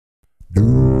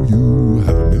know you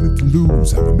have a minute to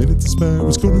lose, have a minute to spare.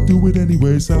 It's gonna do it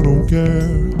anyways, I don't care.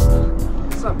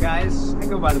 What's up, guys? I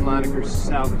go by the moniker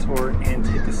Salvatore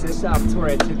Antithesis.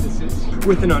 Salvatore Antithesis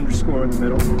with an underscore in the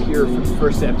middle. Here for the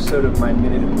first episode of my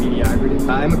Minute of Mediocrity.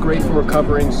 I'm a grateful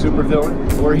recovering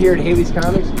supervillain. We're here at Halley's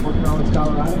Comics, working on in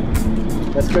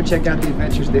Colorado. Let's go check out the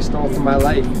adventures they stole from my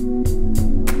life.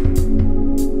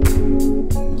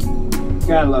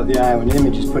 Gotta love the Iowan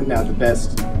Image is putting out the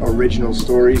best original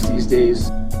stories these days.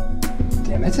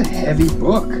 Damn, that's a heavy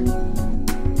book.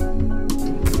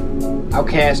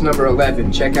 Outcast number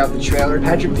 11. Check out the trailer.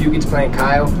 Patrick Fugit's playing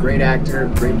Kyle. Great actor,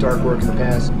 great dark work in the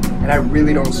past. And I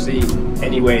really don't see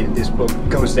any way that this book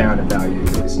goes down in value.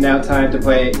 It's now time to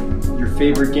play your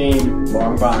favorite game,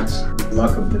 Long Box,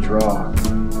 Luck of the Draw.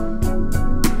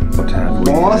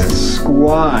 Lost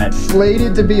Squad.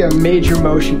 Slated to be a major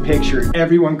motion picture.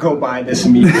 Everyone go buy this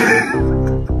immediately.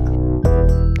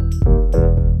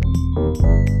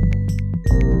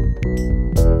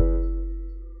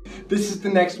 This is the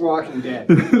next Walking Dead.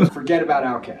 Forget about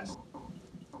Outcast.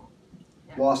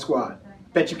 Lost Squad.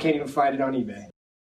 Bet you can't even find it on eBay.